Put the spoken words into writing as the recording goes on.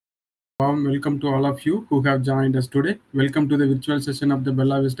warm welcome to all of you who have joined us today. Welcome to the virtual session of the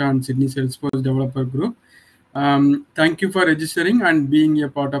Bella Vista and Sydney Salesforce Developer Group. Thank you for registering and being a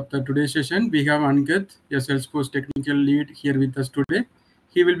part of the today's session. We have Aniket, a Salesforce technical lead, here with us today.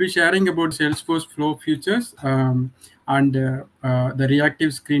 He will be sharing about Salesforce flow features and the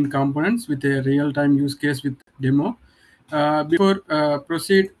reactive screen components with a real-time use case with demo. Before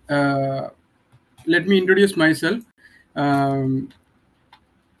proceed, let me introduce myself.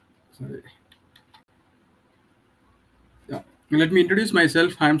 Let me introduce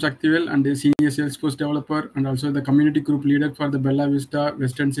myself. I am Shaktivel and a senior Salesforce developer and also the community group leader for the Bella Vista,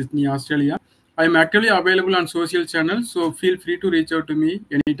 Western Sydney, Australia. I am actively available on social channels, so feel free to reach out to me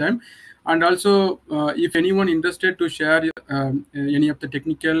anytime. And also, if anyone interested to share any of the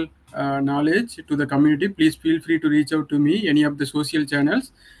technical knowledge to the community, please feel free to reach out to me. Any of the social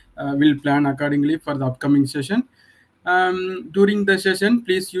channels will plan accordingly for the upcoming session. During the session,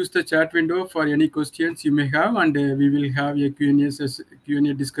 please use the chat window for any questions you may have, and we will have a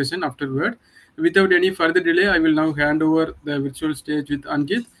Q&A discussion afterward. Without any further delay, I will now hand over the virtual stage with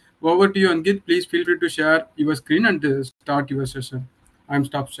Ankit. Over to you, Ankit. Please feel free to share your screen and start your session. I'm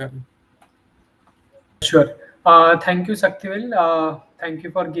stop sharing. Sure. Thank you, Shaktivel. Thank you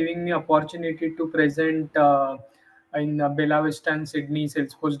for giving me opportunity to present in Bella Vista and Sydney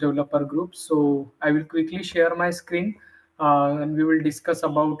Salesforce Developer Group. So I will quickly share my screen and we will discuss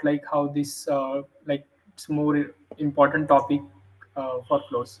about like how this it's more important topic for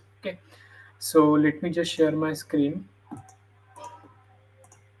flows. Okay. So let me just share my screen.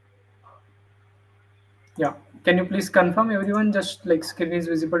 Yeah. Can you please confirm everyone? Just like screen is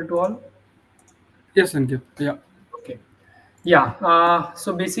visible to all? Yes, Ankit. Yeah. Okay. Yeah,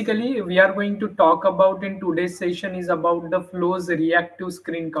 so basically we are going to talk about in today's session is about the flows reactive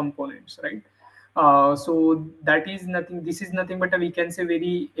screen components, right? So that is nothing, this is nothing but we can say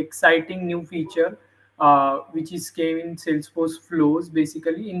very exciting new feature which is came in Salesforce flows,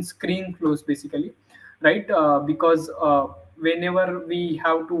 basically in screen flows basically, right? Because whenever we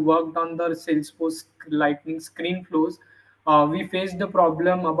have to work on the Salesforce lightning screen flows, we face the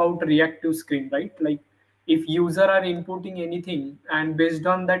problem about reactive screen, right? Like if user are inputting anything and based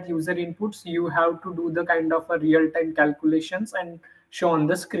on that user inputs you have to do the kind of a real-time calculations and show on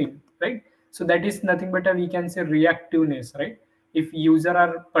the screen, right? So that is nothing but we can say reactiveness, right? If user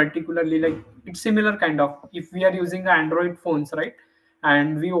are particularly like it's similar kind of if we are using Android phones, right?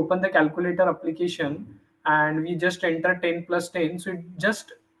 And we open the calculator application and we just enter 10 plus 10, so it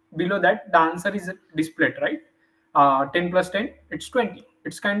just below that the answer is displayed, right? 10 plus 10 it's 20.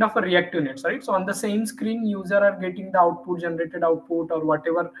 It's kind of a reactiveness, right? So on the same screen user are getting the output, generated output or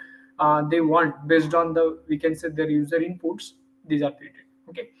whatever they want based on the we can say their user inputs. These are treated.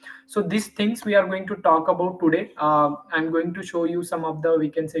 Okay, so these things we are going to talk about today. I'm going to show you some of the we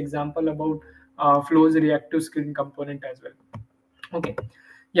can say example about flows reactive screen component as well. Okay,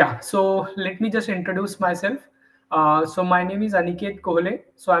 yeah, so let me just introduce myself. So my name is Aniket Kohale.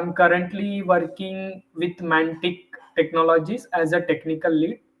 So I'm currently working with Mantic Technologies as a technical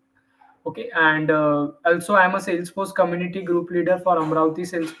lead. Okay, and also I'm a Salesforce community group leader for Amravati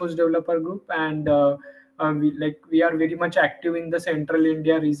Salesforce Developer Group, and we are very much active in the Central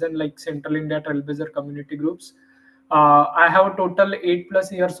India region, like Central India Trailblazer community groups. I have total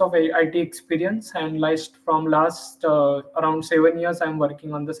 8+ years of IT experience, and last around 7 years I'm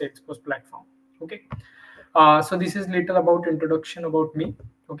working on the Salesforce platform. Okay, so this is little about introduction about me.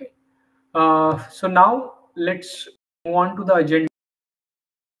 Okay, so now let's move on to the agenda.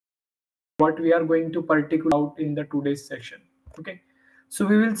 What we are going to particular out in the today's session. Okay, so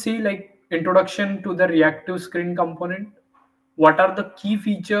we will see like introduction to the reactive screen component. What are the key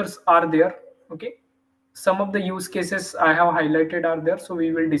features are there? Okay, some of the use cases I have highlighted are there, so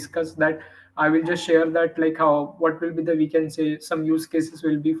we will discuss that. I will just share that like how what will be the we can say some use cases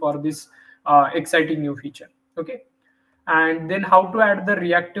will be for this exciting new feature. Okay, and then how to add the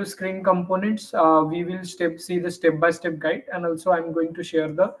reactive screen components. We will see the step-by-step guide, and also I'm going to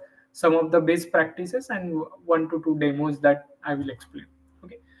share the some of the best practices and 1 to 2 demos that I will explain.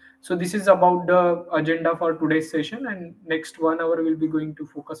 Okay, so this is about the agenda for today's session, and next 1 hour we'll be going to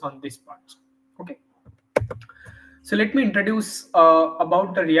focus on this part. Okay, so let me introduce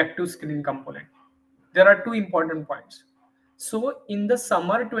about the reactive screen component. There are 2 important points. So in the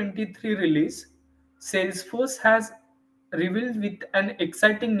summer 23 release, Salesforce has revealed with an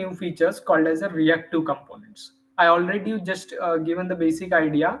exciting new features called as a reactive components. I already just given the basic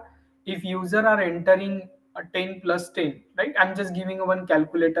idea. If user are entering a 10 plus 10, right? I'm just giving one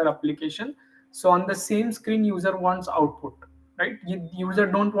calculator application. So on the same screen, user wants output, right? User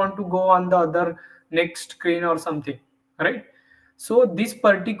don't want to go on the other next screen or something, right? So this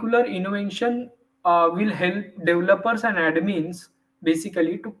particular innovation will help developers and admins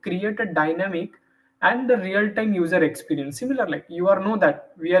basically to create a dynamic and the real-time user experience. Similar, like you are know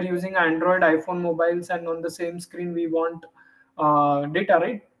that we are using Android, iPhone mobiles, and on the same screen we want data,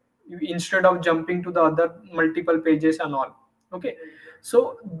 right? Instead of jumping to the other multiple pages and all. Okay,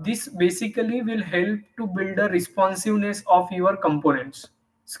 so this basically will help to build a responsiveness of your components,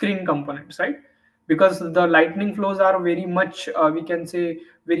 screen components, right? Because the lightning flows are very much we can say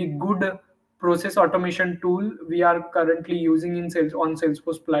very good process automation tool we are currently using in sales on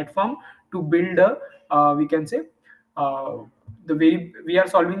Salesforce platform to build a we can say uh, the very we are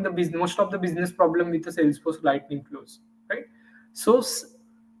solving the business most of the business problem with the Salesforce lightning flows, right? So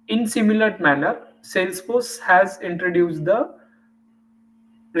in similar manner, Salesforce has introduced the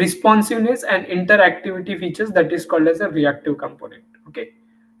responsiveness and interactivity features that is called as a reactive component. Okay,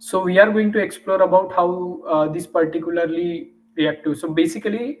 so we are going to explore about how this particularly reactive. So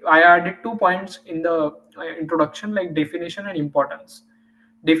basically I added 2 points in the introduction, like definition and importance.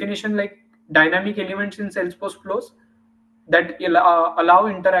 Definition, like dynamic elements in Salesforce flows that allow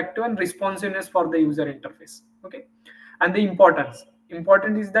interactive and responsiveness for the user interface. Okay, and the importance,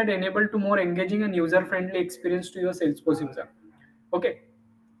 important is that enable to more engaging and user friendly experience to your Salesforce user. Okay,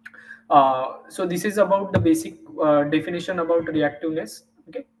 so this is about the basic definition about reactiveness.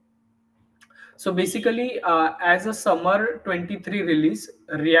 Okay, so basically as a summer 23 release,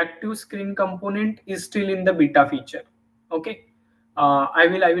 reactive screen component is still in the beta feature. Okay, I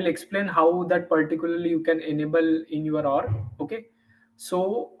will explain how that particularly you can enable in your org. Okay,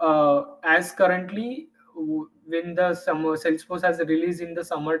 so as currently when the summer Salesforce has released in the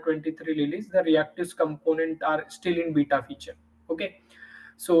summer 23 release, the reactive component are still in beta feature. Okay,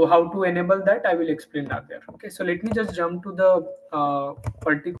 so how to enable that, I will explain that there. Okay, so let me just jump to the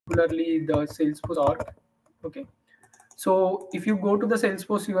particularly the Salesforce org. Okay, so if you go to the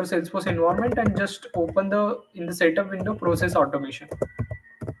Salesforce, your Salesforce environment, and just open the in the setup window process automation.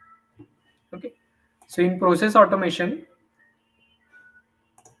 Okay, so in process automation,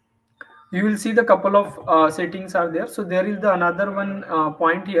 you will see the couple of settings are there. So there is the another one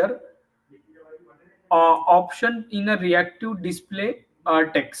point here, option in a reactive display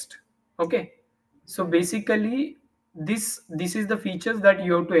text. Okay, so basically this is the features that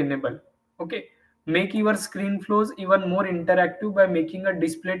you have to enable. Okay, make your screen flows even more interactive by making a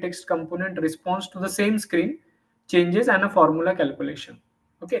display text component response to the same screen changes and a formula calculation.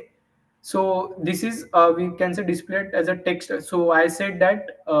 Okay, so this is we can say displayed as a text. So I said that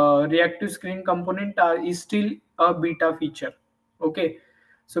reactive screen component is still a beta feature. Okay,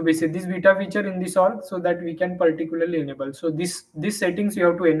 so basically this beta feature in this org, so that we can particularly enable. So this settings you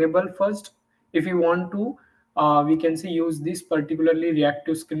have to enable first if you want to we can say use this particularly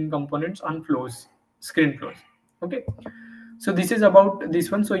reactive screen components on flows, screen flows. Okay, so this is about this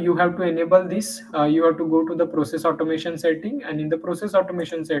one. So you have to enable this. You have to go to the process automation setting, and in the process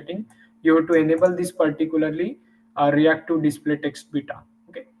automation setting you have to enable this particularly reactive display text beta.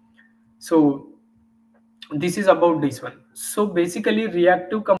 Okay, so this is about this one. So basically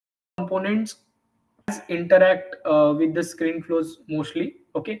reactive components interact with the screen flows mostly.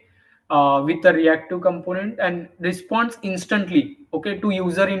 Okay, with the reactive component and responds instantly, okay, to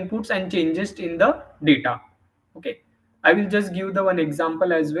user inputs and changes in the data. Okay, I will just give the one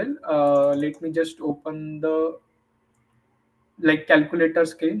example as well. Let me just open the like calculator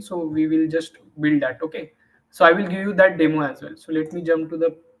screen, so we will just build that. Okay, so I will give you that demo as well. So let me jump to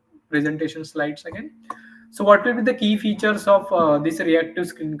the presentation slides again. So what will be the key features of this reactive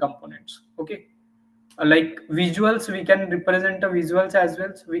screen components? Okay, like visuals, we can represent the visuals as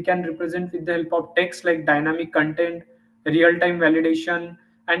well. So we can represent with the help of text like dynamic content, real-time validation,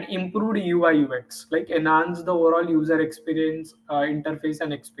 and improved UI UX, like enhance the overall user experience, interface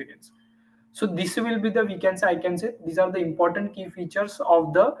and experience. So this will be the, we can say, I can say these are the important key features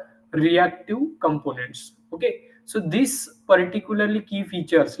of the reactive components. Okay, so these particularly key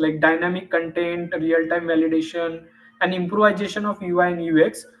features like dynamic content, real-time validation, and improvisation of UI and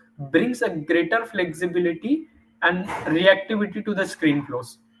UX brings a greater flexibility and reactivity to the screen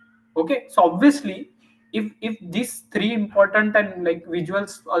flows. Okay, so obviously if these three important and like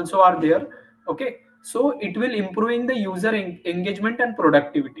visuals also are there, okay, so it will improving the user engagement and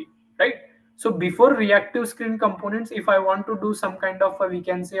productivity, right? So before reactive screen components, if I want to do some kind of a, we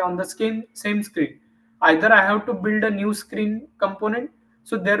can say on the same screen, either I have to build a new screen component,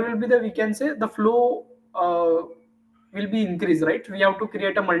 so there will be the, we can say the flow will be increased, right? We have to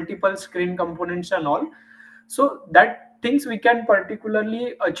create a multiple screen components and all. So that things we can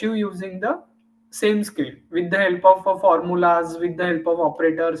particularly achieve using the same screen with the help of formulas, with the help of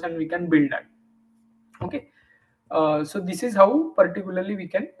operators, and we can build that. Okay, So this is how particularly we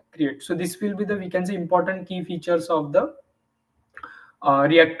can create. So this will be the, we can say, important key features of the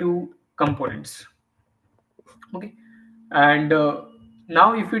reactive components. Okay, and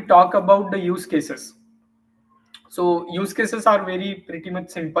now if we talk about the use cases, so use cases are very pretty much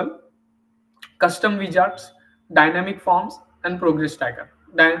simple: custom widgets, dynamic forms, and progress tracker.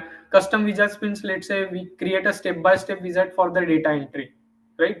 Custom widgets means, let's say we create a step-by-step widget for the data entry,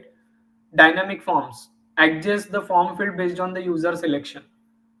 right? Dynamic forms, adjust the form field based on the user selection.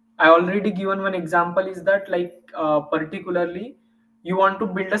 I already given one example, is that like particularly you want to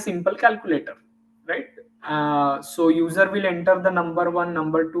build a simple calculator, right? So user will enter the number one,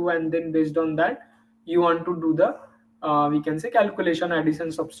 number two, and then based on that you want to do the we can say calculation,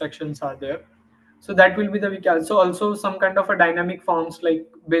 addition, subtractions are there. So that will be the, we can also some kind of a dynamic forms, like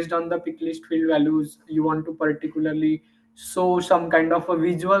based on the pick list field values you want to particularly show some kind of a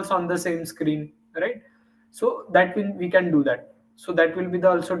visuals on the same screen, right? So that will, we can do that. So that will be the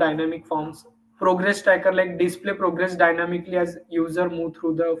also dynamic forms. Progress tracker, like display progress dynamically as user move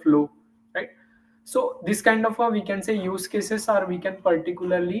through the flow, right? So this kind of a, we can say, use cases are we can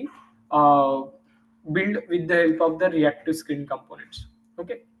particularly uh, build with the help of the reactive screen components.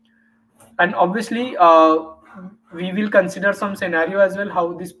 Okay, and obviously we will consider some scenario as well,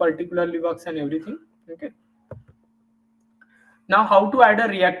 how this particularly works and everything. Okay, now how to add a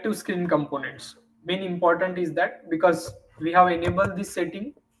reactive screen components. Main important is that because we have enabled this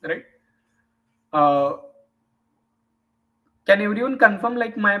setting, right? uh, can everyone confirm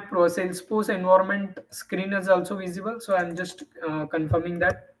like my Salesforce environment screen is also visible? So I'm just confirming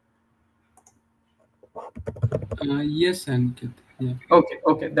that. Yes, Aniket. Yeah.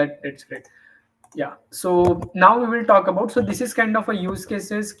 Okay, that's great. Yeah, so now we will talk about, so this is kind of a use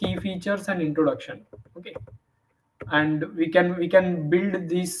cases, key features, and introduction. Okay, and we can build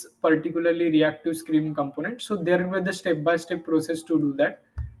this particularly reactive screen component. So there will be the step-by-step process to do that.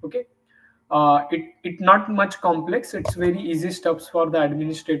 Okay, it not much complex, it's very easy steps for the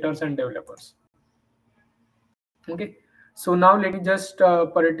administrators and developers. Okay, so now let me just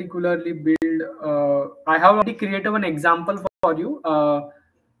particularly build I have already created one example for you,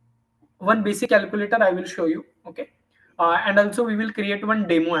 one basic calculator I will show you. Okay, and also we will create one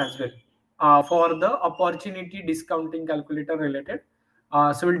demo as well for the opportunity discounting calculator related.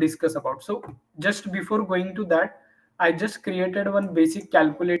 So we'll discuss about. So just before going to that, I just created one basic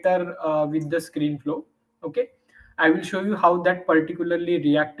calculator with the screen flow. Okay, I will show you how that particularly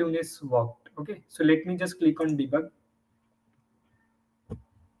reactiveness worked. Okay, so let me just click on debug.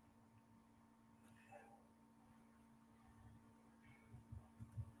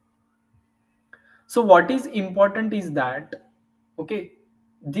 So what is important is that, okay,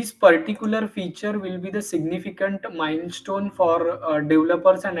 this particular feature will be the significant milestone for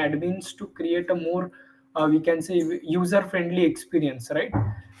developers and admins to create a more we can say user friendly experience, right?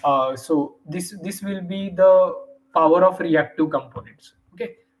 So this will be the power of reactive components.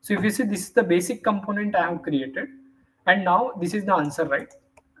 Okay, so if you see, this is the basic component I have created, and now this is the answer, right?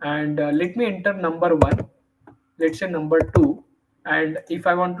 And let me enter number one, let's say number two, and if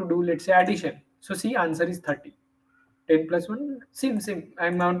I want to do, let's say, addition, so see, answer is 30. 10 plus 1, same,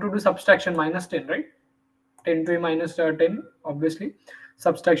 I want to do subtraction, minus 10, right? 10 to a minus 10, obviously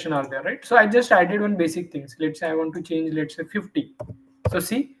subtraction are there, right? So I just added one basic things. Let's say I want to change, let's say, 50. So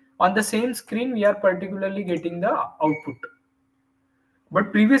see, on the same screen we are particularly getting the output,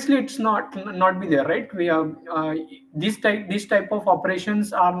 but previously it's not be there, right? We have this type of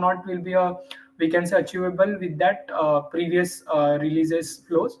operations are not will be a, we can say, achievable with that previous releases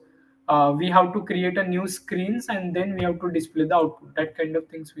flows. We have to create a new screens and then we have to display the output, that kind of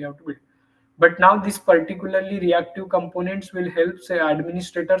things we have to build. But now this particularly reactive components will help, say,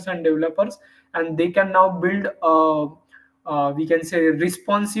 administrators and developers, and they can now build we can say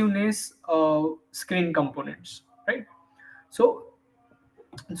responsiveness screen components, right? So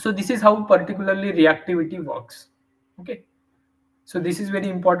this is how particularly reactivity works. Okay, so this is very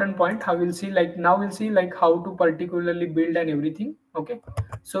important point. How we'll see, like now we'll see like how to particularly build and everything. Okay,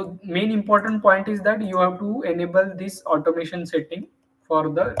 so main important point is that you have to enable this automation setting for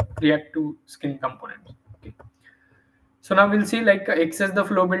the reactive screen components. Okay, so now we'll see like access the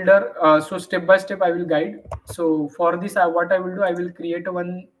flow builder. So step by step I will guide. So for this, what I will do, I will create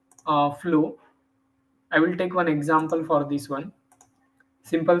one flow. I will take one example for this one,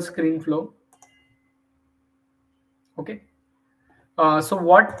 simple screen flow. Okay, so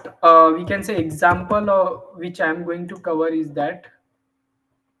what we can say example which I am going to cover is that,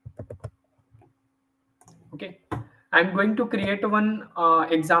 okay, I'm going to create one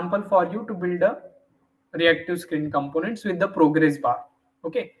example for you to build a reactive screen components with the progress bar.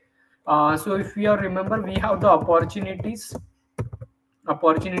 Okay, So if we are remember, we have the opportunity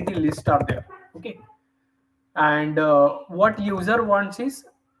list are there. Okay, and what user wants is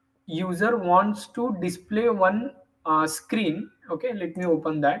user wants to display one screen. Okay, let me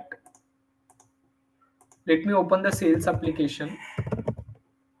open that. Let me open the sales application.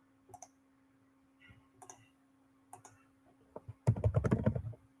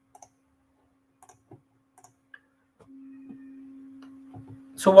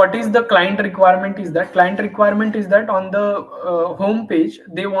 So what is the client requirement is that on the home page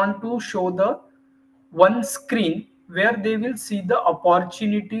they want to show the one screen where they will see the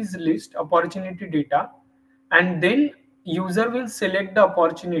opportunities list, opportunity data, and then user will select the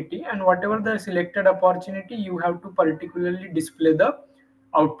opportunity, and whatever the selected opportunity you have to particularly display the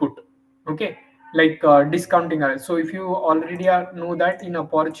output. Okay, like discounting array. So if you already know that in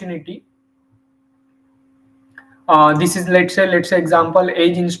opportunity, this is let's say example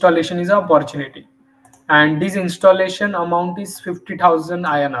age installation is an opportunity, and this installation amount is 50,000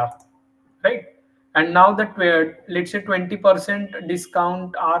 INR, right? And now that let's say 20%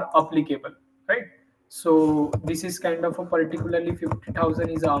 discount are applicable, right? So this is kind of a particularly 50,000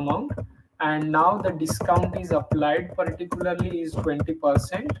 is the amount, and now the discount is applied particularly is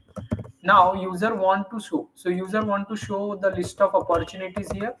 20%. Now user want to show, so user want to show the list of opportunities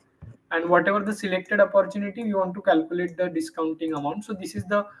here, and whatever the selected opportunity you want to calculate the discounting amount. So this is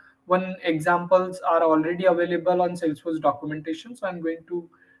the one examples are already available on Salesforce documentation, so I'm going to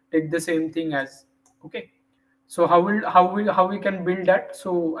take the same thing as. Okay, so how we can build that.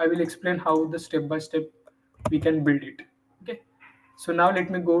 So I will explain how the step by step we can build it. Okay, so now let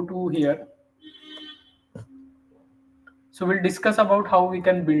me go to here. So we'll discuss about how we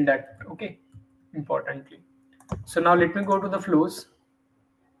can build that. Okay, importantly. So now let me go to the flows.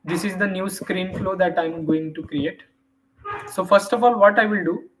 This is the new screen flow that I'm going to create. So first of all, what I will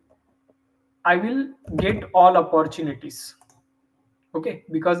do, I will get all opportunities. Okay,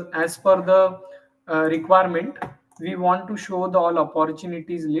 because as per the requirement, we want to show the all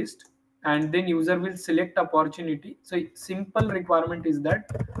opportunities list, and then user will select opportunity. So simple requirement is that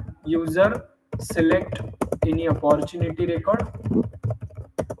user select any opportunity record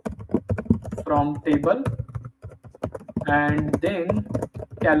from table, and then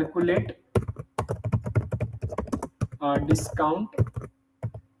calculate discount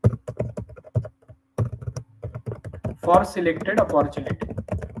for selected opportunity.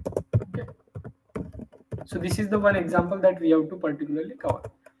 Okay, so this is the one example that we have to particularly cover.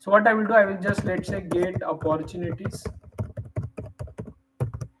 So what I will do, I will just let's say get opportunities.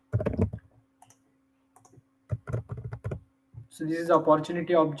 So this is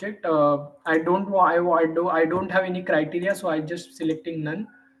opportunity object. I don't have any criteria, so I just selecting none.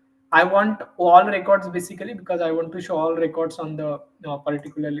 I want all records basically because I want to show all records on the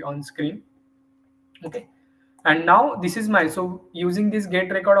particularly on screen. Okay, and now this is my, so using this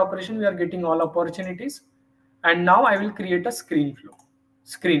get record operation we are getting all opportunities, and now I will create a screen flow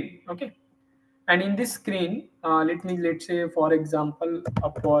screen. Okay, and in this screen let's say for example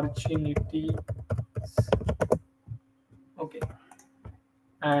opportunity. Okay,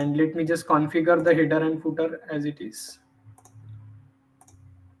 and let me just configure the header and footer as it is.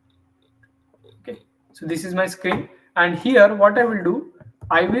 Okay, so this is my screen, and here what I will do,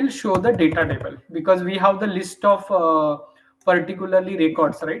 I will show the data table because we have the list of particularly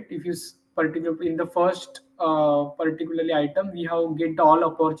records, right? If you particularly in the first particularly item we have get all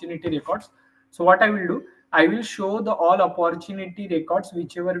opportunity records. So what I will do, I will show the all opportunity records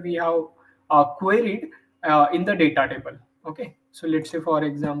whichever we have queried in the data table. Okay, so let's say for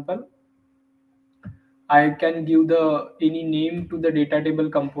example I can give the any name to the data table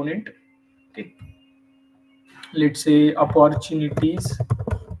component. Okay, let's say opportunities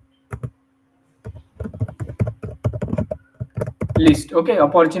list. Okay,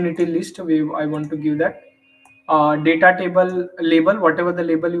 opportunity list, I want to give that data table label, whatever the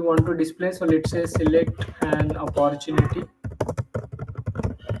label you want to display. So let's say select an opportunity.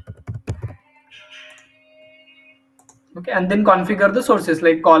 Okay, and then configure the sources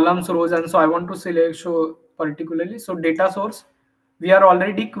like columns, rows, and so I want to select show particularly. So data source, we are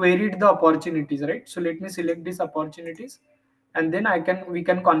already queried the opportunities, right? So let me select these opportunities, and then we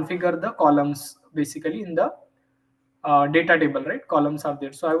can configure the columns basically in the data table, right? Columns are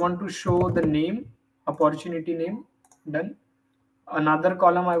there. So I want to show the name, opportunity name, done. Another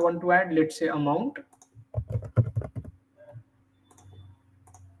column I want to add, let's say amount.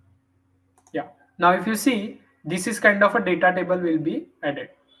 Yeah, now if you see, this is kind of a data table will be added,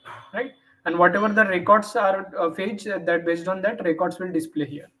 right? And whatever the records are fetched, that based on that records will display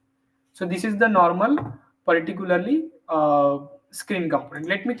here. So this is the normal particularly screen component.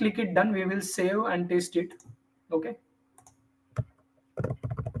 Let me click it done. We will save and test it. Okay.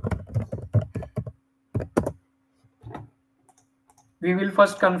 We will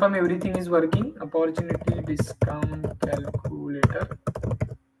first confirm everything is working. Opportunity discount calculator.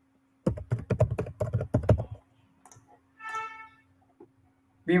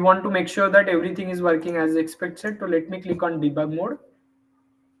 We want to make sure that everything is working as expected. So let me click on debug mode.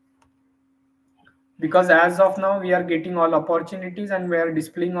 Because as of now, we are getting all opportunities and we are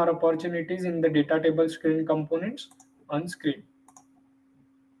displaying our opportunities in the data table screen components on screen.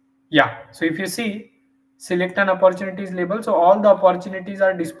 Yeah, so if you see, select an opportunities label. So all the opportunities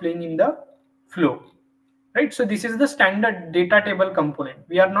are displaying in the flow, right? So this is the standard data table component.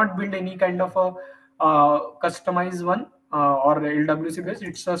 We are not build any kind of a customized one or LWC based.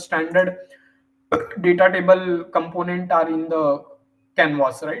 It's a standard data table component are in the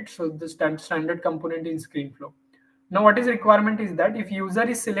canvas, right? So the standard component in screen flow. Now what is requirement is that if user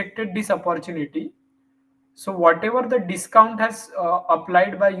is selected this opportunity, so whatever the discount has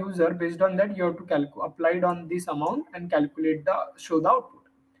applied by user, based on that you have to applied on this amount and calculate the show the output.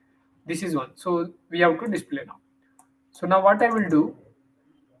 This is one. So we have to display now. So now what I will do,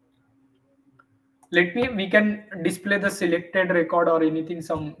 we can display the selected record or anything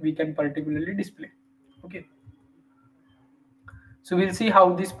some we can particularly display. Okay. So we'll see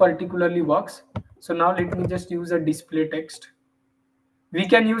how this particularly works. So now let me just use a display text. We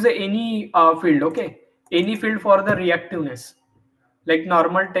can use any field, okay? Any field for the reactiveness, like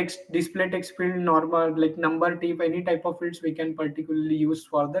normal text, display text field, normal like number type, any type of fields we can particularly use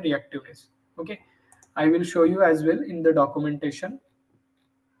for the reactiveness. Okay, I will show you as well in the documentation.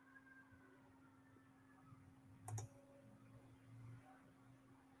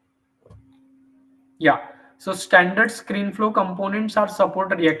 Yeah, so standard screen flow components are support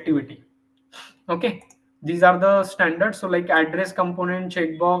reactivity. Okay, these are the standards. So like address component,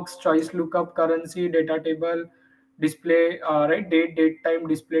 checkbox, choice lookup, currency, data table, display, right, date time,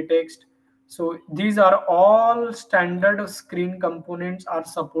 display text. So these are all standard screen components are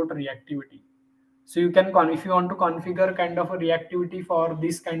support reactivity. So you can, if you want to configure kind of a reactivity for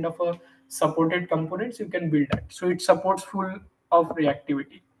this kind of a supported components, you can build that. So it supports full of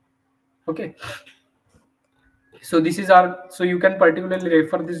reactivity. Okay. So this is our, so you can particularly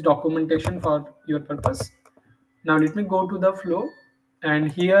refer this documentation for your purpose. Now let me go to the flow,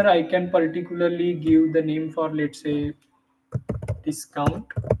 and here I can particularly give the name for, let's say, discount.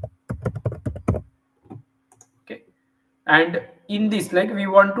 Okay, and in this, like, we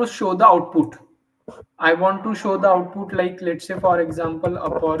want to show the output. I want to show the output, like, let's say for example,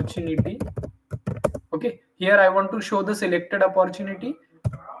 opportunity. Okay, here I want to show the selected opportunity,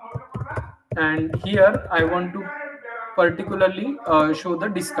 and here I want to particularly show the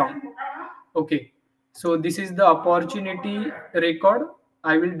discount. Okay, so this is the opportunity record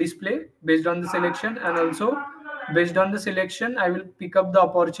I will display based on the selection, and also based on the selection I will pick up the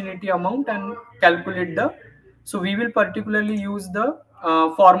opportunity amount and calculate the, so we will particularly use the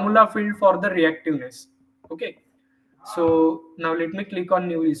formula field for the reactiveness. Okay, so now let me click on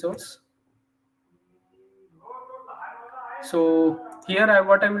new resource. So here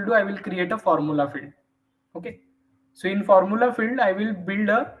what I will do, I will create a formula field. Okay, so in formula field I will build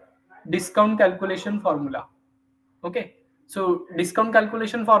a discount calculation formula. Okay, so discount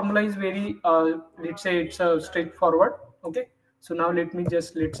calculation formula is very let's say it's a straightforward. Okay, so now let me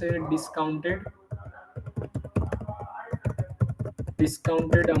just, let's say, discounted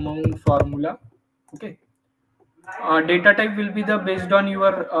amount formula. Okay, data type will be the based on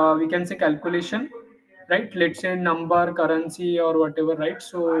your we can say calculation, right? Let's say number, currency, or whatever, right?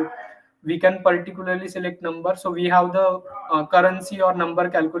 So we can particularly select number. So we have the currency or number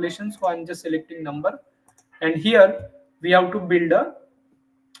calculation, so I'm just selecting number, and here we have to build a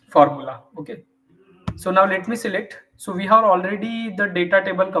formula. Okay, so now let me select. So we have already the data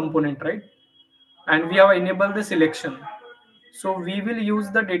table component, right? And we have enabled the selection. So we will use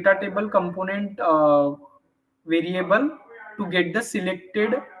the data table component variable to get the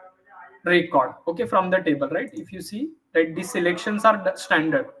selected record, okay, from the table, right? If you see that these selections are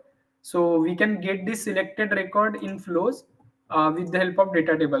standard, so we can get this selected record in flows with the help of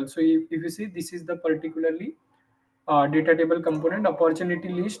data table. So if you see, this is the particularly data table component opportunity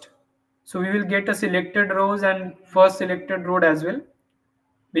list. So we will get a selected rows and first selected row as well.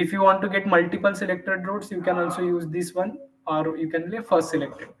 If you want to get multiple selected rows, you can also use this one, or you can lay first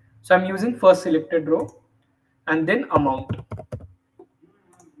selected. So I'm using first selected row and then amount.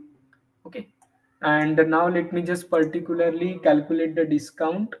 Okay, and now let me just particularly calculate the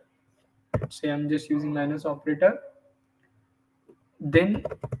discount. Let's say I'm just using minus operator. Then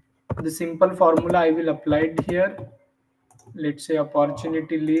the simple formula I will apply it here. let's say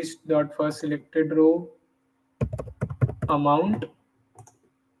opportunity list dot first selected row amount.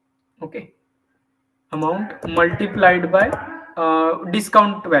 Okay, amount multiplied by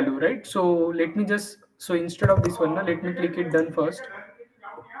discount value, right? So let me just, so instead of this one, let me click it done first.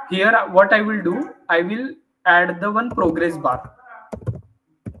 Here what I will do, I will add the one progress bar.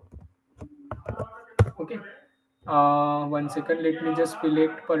 Okay, 1 second, let me just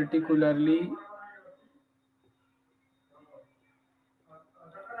select particularly.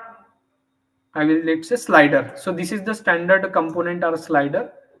 I will, let's say slider. So this is the standard component or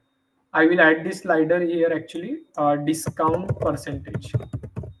slider. I will add this slider here actually, discount percentage.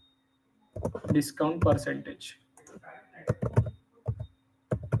 Discount percentage.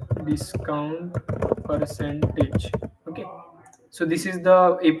 Discount percentage. Okay. So this is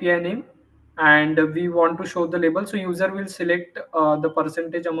the API name, and we want to show the label. So user will select the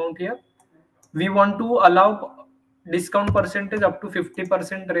percentage amount here. We want to allow discount percentage up to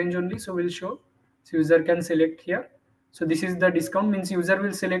 50% range only. So we'll show. So user can select here. So this is the discount, means user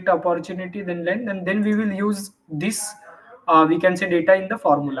will select opportunity, then length, and then we will use this, we can say data in the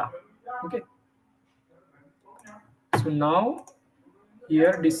formula. Okay. So now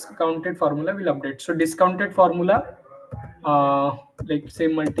here discounted formula will update. So discounted formula, let's say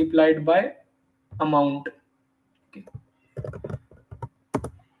multiplied by amount. Okay.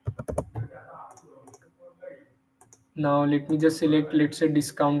 Now let me just select, let's say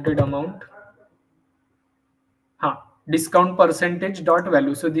discounted amount. Discount percentage dot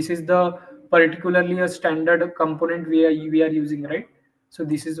value. So this is the particularly a standard component we are using, right? So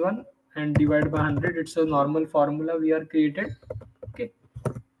this is one, and divide by 100. It's a normal formula we are created. Okay.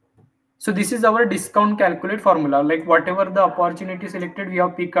 So this is our discount calculate formula. Like whatever the opportunity selected, we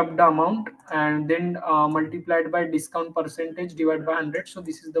have picked up the amount and then multiplied by discount percentage divided by 100. So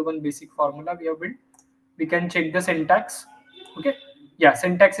this is the one basic formula we have built. We can check the syntax. Okay. Yeah,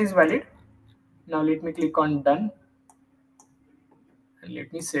 syntax is valid. Now let me click on done. And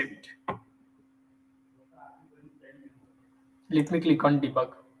let me save it. Let me click on debug.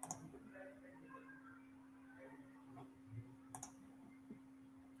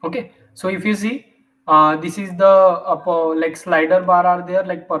 Okay, so if you see, this is the like slider bar are there,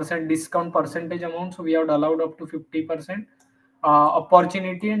 like percent discount percentage amount. So we have allowed up to 50%.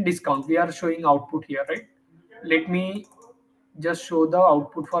 Opportunity and discount, we are showing output here, right? Let me just show the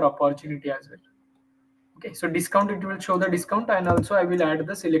output for opportunity as well. Okay, so discount, it will show the discount, and also I will add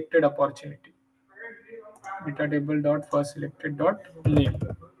the selected opportunity. Data table dot first selected dot name.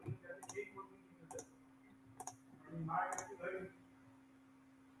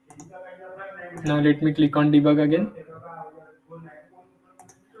 Now let me click on debug again.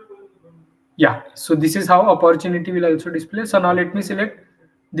 Yeah, so this is how opportunity will also display. So now let me select,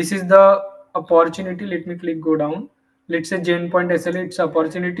 this is the opportunity. Let me click go down. Let's say Jane.SL, it's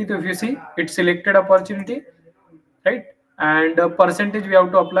opportunity. So if you see, it's selected opportunity, right? And percentage we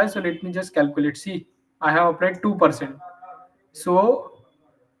have to apply. So let me just calculate. See, I have applied 2%. So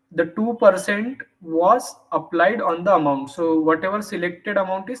the 2% was applied on the amount. So whatever selected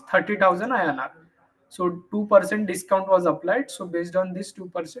amount is 30,000 INR. So 2% discount was applied. So based on this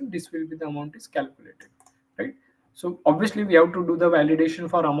 2%, this will be the amount is calculated, right? So obviously we have to do the validation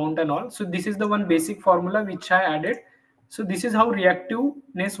for amount and all. So this is the one basic formula which I added. So this is how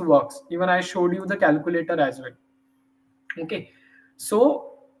reactiveness works. Even I showed you the calculator as well. Okay,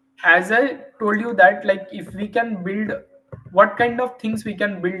 so as I told you that, like if we can build, what kind of things we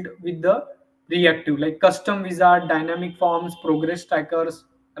can build with the reactive, like custom wizard, dynamic forms, progress trackers,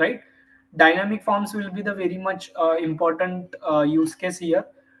 right? Dynamic forms will be the very much important use case here,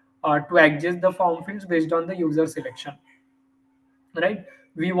 to adjust the form fields based on the user selection, right?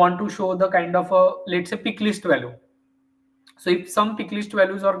 We want to show the kind of a, let's say pick list value. So if some pick list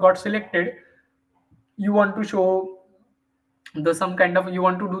values are got selected, you want to show the some kind of, you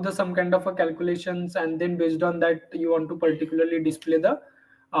want to do the some kind of a calculations, and then based on that you want to particularly display the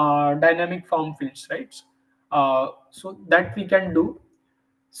dynamic form fields, right? So that we can do.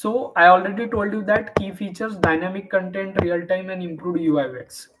 So I already told you that key features, dynamic content, real time, and improved UI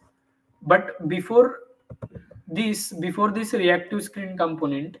UX. But before this reactive screen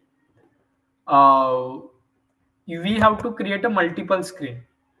component, we have to create a multiple screen,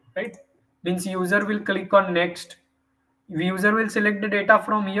 right? Means user will click on next, user will select the data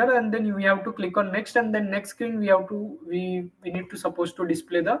from here, and then we have to click on next, and then next screen we have to, we need to supposed to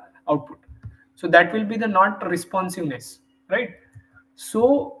display the output. So that will be the not responsiveness, right?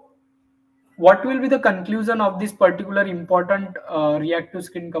 So what will be the conclusion of this particular important reactive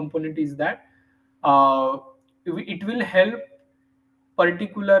screen component is that it will help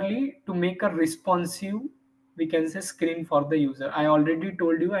particularly to make a responsive we can say screen for the user. I already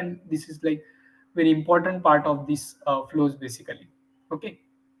told you, and this is like very important part of this flows basically. Okay,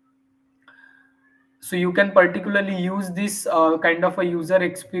 so you can particularly use this kind of a user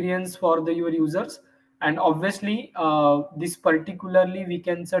experience for your users, and obviously this particularly we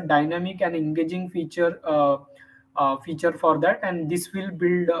can say dynamic and engaging feature for that, and this will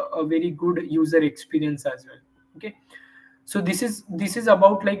build a very good user experience as well. Okay, so this is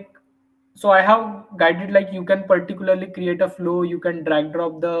about like, so I have guided like you can particularly create a flow, you can drag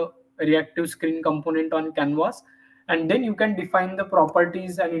drop the reactive screen component on canvas, and then you can define the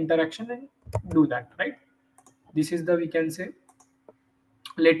properties and interaction and do that, right? This is the, we can say,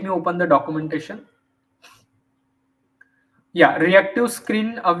 let me open the documentation. Yeah, reactive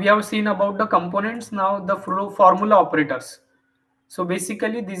screen, we have seen about the components. Now the formula operators. So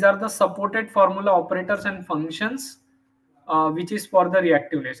basically these are the supported formula operators and functions which is for the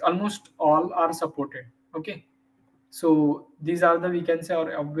reactiveness. Almost all are supported. Okay, so these are the, we can say,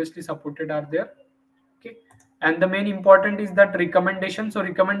 or obviously supported are there. Okay, and the main important is that recommendation. So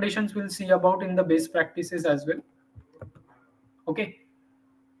recommendations we'll see about in the best practices as well. Okay,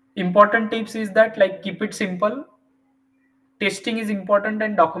 important tips is that like keep it simple, testing is important,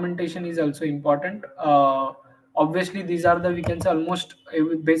 and documentation is also important. Obviously these are the, we can say, almost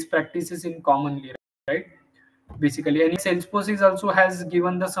best practices in commonly, right? Basically, and Salesforce is also has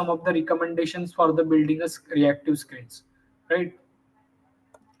given the some of the recommendations for the building a reactive screens, right?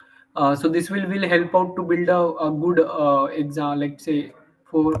 So this will help out to build a good exam, like say,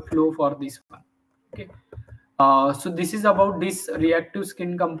 for flow for this one. Okay, so this is about this reactive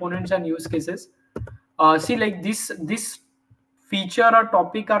screen components and use cases. See, like this feature or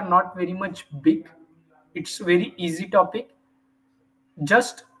topic are not very much big. It's very easy topic.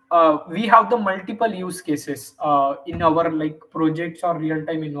 Just we have the multiple use cases in our like projects or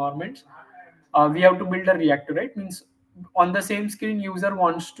real-time environments. We have to build a reactor, right? Means on the same screen user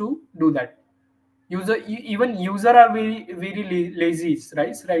wants to do that. Even user are very lazy,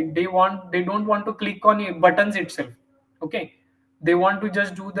 right? They don't want to click on buttons itself. Okay, they want to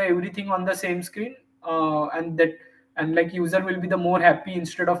just do the everything on the same screen, and like user will be the more happy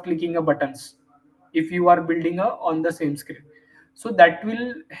instead of clicking a buttons if you are building a on the same screen. So that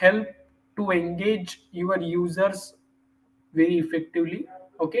will help to engage your users very effectively.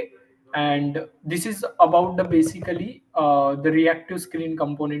 Okay, and this is about the basically the reactive screen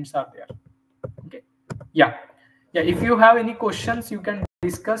components are there. Okay, yeah, yeah, if you have any questions you can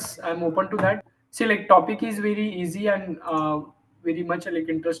discuss, I'm open to that. See, like topic is very easy and very much like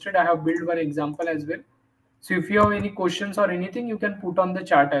interested. I have built one example as well, so if you have any questions or anything you can put on the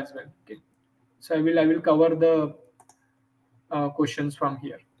chat as well. Okay, so I will cover the questions from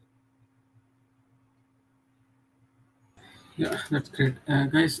here. Yeah, that's great.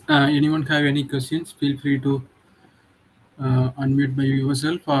 Guys, anyone have any questions? Feel free to unmute by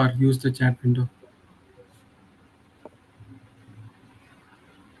yourself or use the chat window.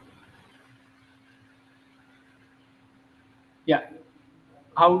 Yeah,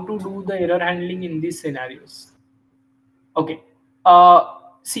 how to do the error handling in these scenarios? Okay,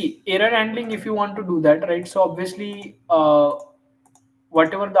 see, error handling, if you want to do that, right? So obviously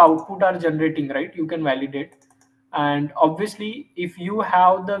whatever the output are generating, right, you can validate. And obviously if you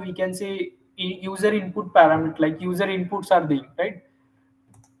have the, we can say, user input parameter, like user inputs are there, right?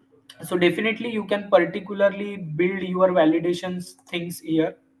 So definitely you can particularly build your validations things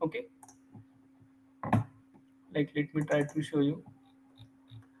here. Okay, like let me try to show you.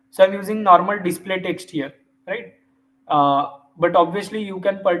 So I'm using normal display text here, right? But obviously you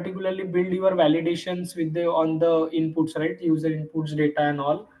can particularly build your validations with the on the inputs, right? User inputs data and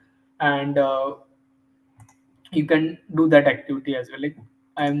all, and you can do that activity as well. Like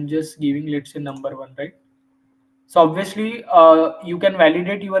I'm just giving, let's say, number one, right? So obviously you can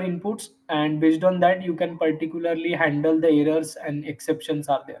validate your inputs, and based on that you can particularly handle the errors and exceptions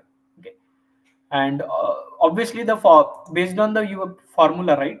are there. Okay, and obviously based on the your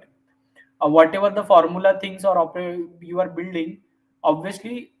formula, right? Whatever the formula things or you are building,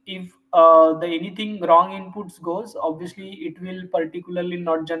 obviously if the anything wrong inputs goes, obviously it will particularly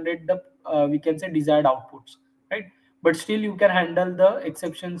not generate the we can say desired outputs, right? But still you can handle the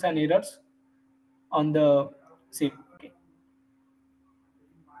exceptions and errors on the same. Okay,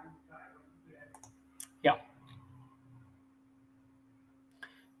 yeah,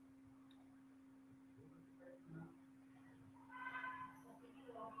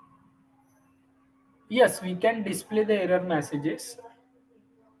 yes, we can display the error messages,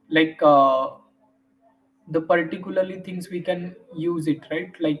 like the particularly things we can use it,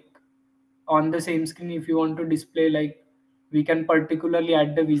 right? Like on the same screen if you want to display like we can particularly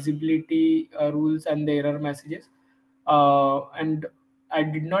add the visibility rules and the error messages. And I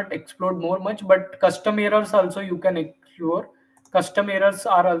did not explore more much, but custom errors also you can explore. Custom errors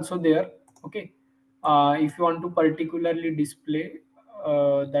are also there. Okay, if you want to particularly display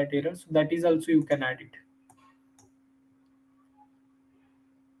that error, so that is also you can add it.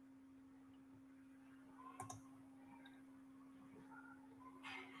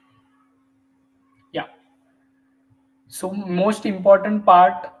 Yeah. So most important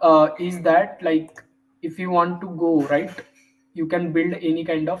part is that, like, if you want to go right, you can build any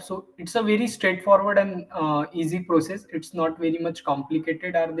kind of, so it's a very straightforward and easy process. It's not very much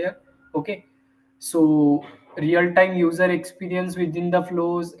complicated are there. Okay, so real-time user experience within the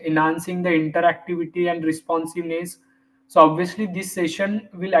flows, enhancing the interactivity and responsiveness. So obviously this session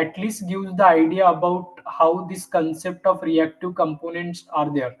will at least give the idea about how this concept of reactive components are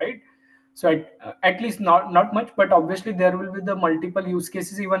there, right? So at least not much, but obviously there will be the multiple use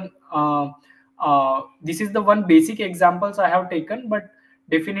cases. Even this is the one basic examples I have taken, but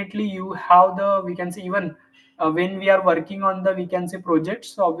definitely you have the, we can say, even when we are working on the, we can say, projects,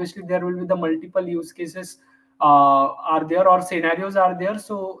 so obviously there will be the multiple use cases are there, or scenarios are there.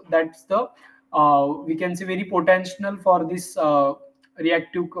 So that's the we can say very potential for this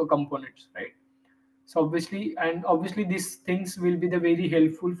reactive components, right? So obviously these things will be the very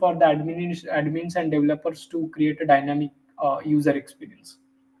helpful for the admins and developers to create a dynamic user experience.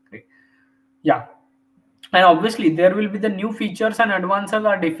 Okay. Yeah, and obviously there will be the new features and advances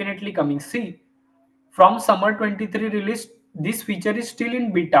are definitely coming. See, from summer 23 release, this feature is still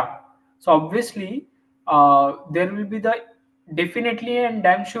in beta. So obviously there will be the, definitely, and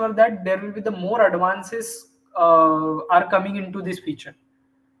I'm sure that there will be the more advances are coming into this feature,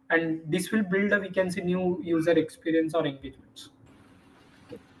 and this will build a, we can say, new user experience or engagements.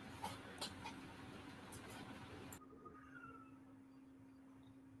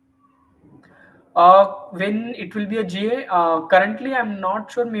 When it will be a GA, currently I'm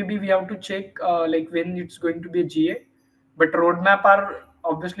not sure. Maybe we have to check like when it's going to be a GA. But roadmap are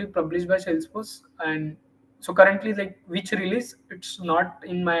obviously published by Salesforce, and so currently, like, which release, it's not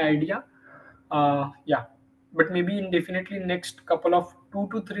in my idea. Yeah, but maybe in definitely next couple of 2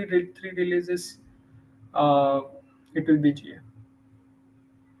 to 3 releases, uh, it will be GA.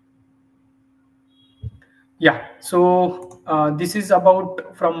 Yeah, so this is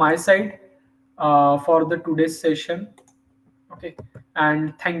about from my side for the today's session. Okay,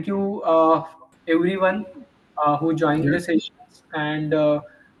 and thank you everyone who joined Yeah. the sessions, and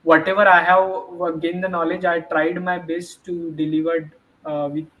whatever I have gained the knowledge, I tried my best to deliver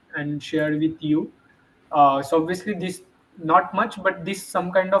with and share with you. So obviously this not much, but this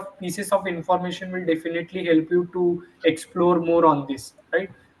some kind of pieces of information will definitely help you to explore more on this,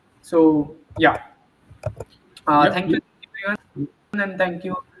 right? So yeah, Yeah. thank you everyone, and thank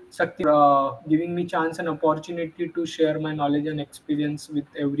you Shakti for giving me chance and opportunity to share my knowledge and experience with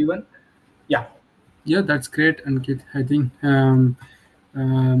everyone. Yeah, Yeah, that's great, Ankit. I think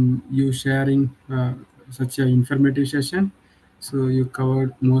you sharing such an informative session. So you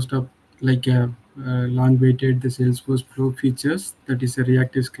covered most of like long-waited the Salesforce Pro features. That is a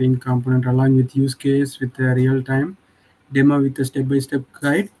reactive screen component along with use case with a real-time demo with a step-by-step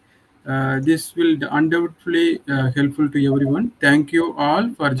guide. This will undoubtedly helpful to everyone. Thank you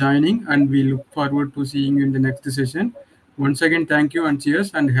all for joining, and we look forward to seeing you in the next session. Once again, thank you and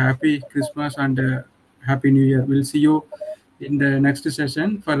cheers and happy Christmas and happy New Year. We'll see you in the next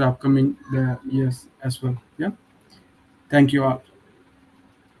session for the upcoming years as well. Yeah. Thank you all.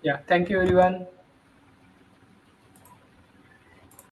 yeah. Thank you everyone.